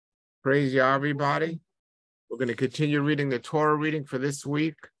Praise Yah, everybody. We're going to continue reading the Torah reading for this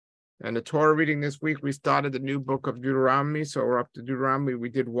week. And the Torah reading this week, we started the new book of Deuteronomy. So we're up to Deuteronomy. We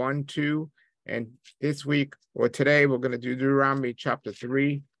did 1, 2. And this week, or today, we're going to do Deuteronomy chapter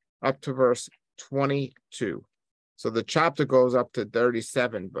 3 up to verse 22. So the chapter goes up to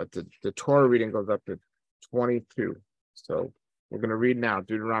 37, but the Torah reading goes up to 22. So we're going to read now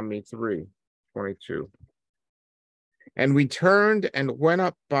Deuteronomy 3, 22. And we turned and went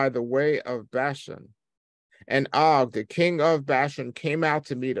up by the way of Bashan. And Og, the king of Bashan, came out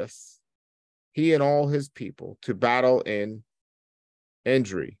to meet us, he and all his people, to battle in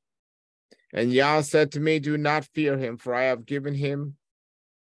Endri. And Yah said to me, do not fear him, for I have given him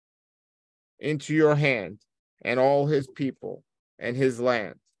into your hand, and all his people, and his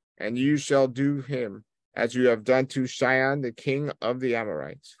land. And you shall do him as you have done to Sihon, the king of the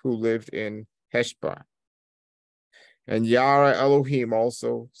Amorites, who lived in Heshbon. And Yah Elohim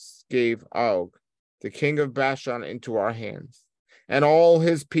also gave Og, the king of Bashan, into our hands, and all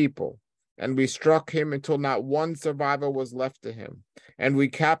his people. And we struck him until not one survivor was left to him. And we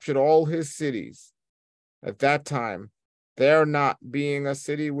captured all his cities. At that time, there not being a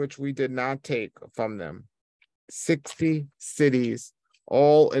city which we did not take from them, 60 cities,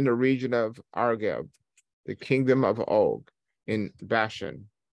 all in the region of Argob, the kingdom of Og, in Bashan.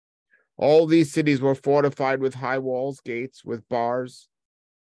 All these cities were fortified with high walls, gates, with bars,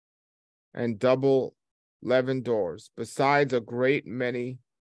 and double leavened doors, besides a great many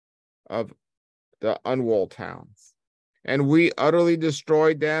of the unwalled towns. And we utterly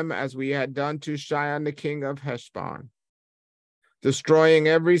destroyed them as we had done to Sihon, the king of Heshbon, destroying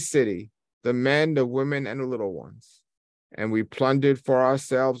every city, the men, the women, and the little ones. And we plundered for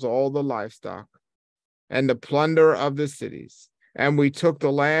ourselves all the livestock and the plunder of the cities. And we took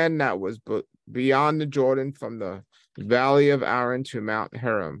the land that was beyond the Jordan, from the valley of Aaron to Mount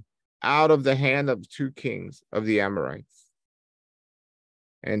Herem, out of the hand of 2 kings of the Amorites.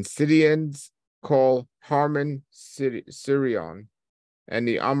 And Sidonians call Harmon Sirion, and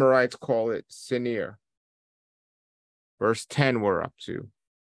the Amorites call it Sinir. Verse 10 we're up to.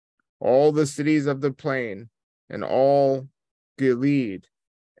 All the cities of the plain, and all Gilead,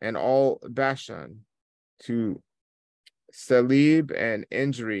 and all Bashan, to Selib and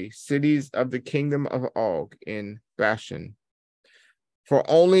Endri, cities of the kingdom of Og in Bashan. For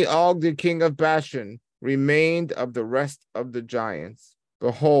only Og, the king of Bashan, remained of the rest of the giants.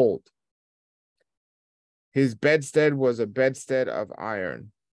 Behold, his bedstead was a bedstead of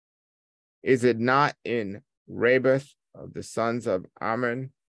iron. Is it not in Rabbah of the sons of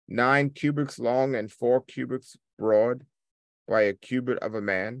Ammon, 9 cubits long and 4 cubits broad, by a cubit of a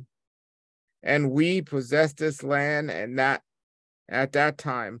man? And we possessed this land, and that at that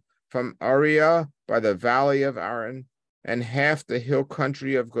time, from Ariah by the valley of Aaron, and half the hill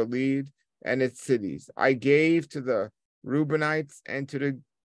country of Gilead and its cities, I gave to the Reubenites and to the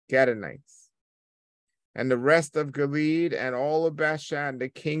Gadites. And the rest of Gilead and all of Bashan, the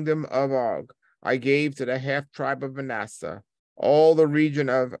kingdom of Og, I gave to the half tribe of Manasseh, all the region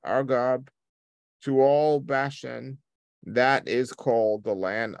of Argob, to all Bashan, that is called the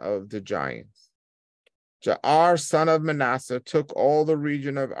land of the giants. Jair, son of Manasseh, took all the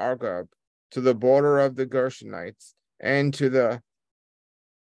region of Argob to the border of the Gershonites and to the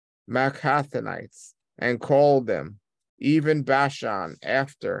Machathanites, and called them, even Bashan,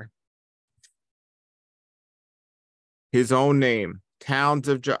 after his own name, towns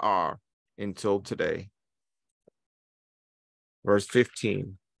of Jair, until today. Verse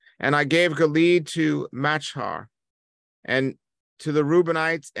 15. And I gave Gilead to Machar, and to the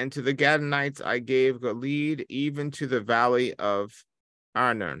Reubenites and to the Gadites I gave Gilead, even to the valley of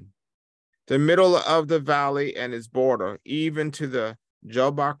Arnon, the middle of the valley and its border, even to the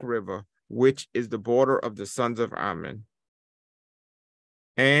Jabbok river, which is the border of the sons of Ammon,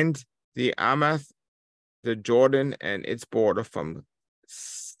 and the Amath, the Jordan and its border, from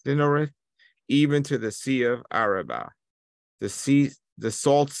Sinnereth even to the sea of Arabah, the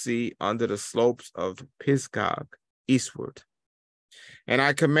salt sea under the slopes of Pisgah eastward. And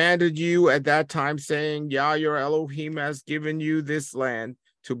I commanded you at that time, saying, Yah your Elohim has given you this land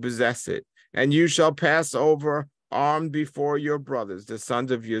to possess it, and you shall pass over armed before your brothers, the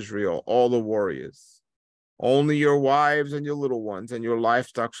sons of Israel, all the warriors. Only your wives and your little ones and your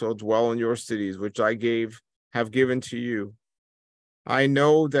livestock shall dwell in your cities, which I have given to you. I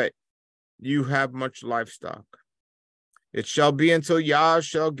know that you have much livestock. It shall be until Yah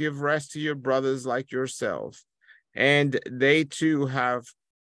shall give rest to your brothers like yourselves, and they too have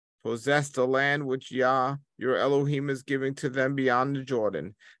possessed the land which Yah your Elohim is giving to them beyond the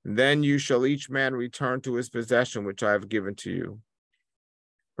Jordan. Then you shall each man return to his possession which I have given to you.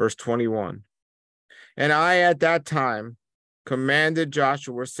 Verse 21. And I at that time commanded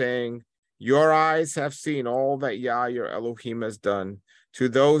Joshua, saying, your eyes have seen all that Yah your Elohim has done to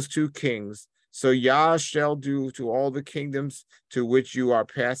those two kings. So Yah shall do to all the kingdoms to which you are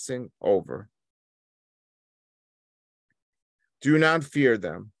passing over. Do not fear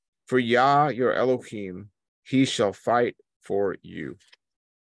them, for Yah your Elohim, he shall fight for you.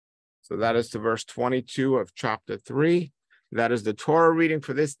 So that is to verse 22 of chapter 3. That is the Torah reading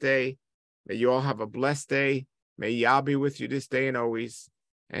for this day. May you all have a blessed day. May Yah be with you this day and always.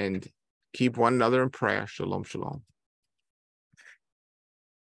 And keep one another in prayer. Shalom, shalom.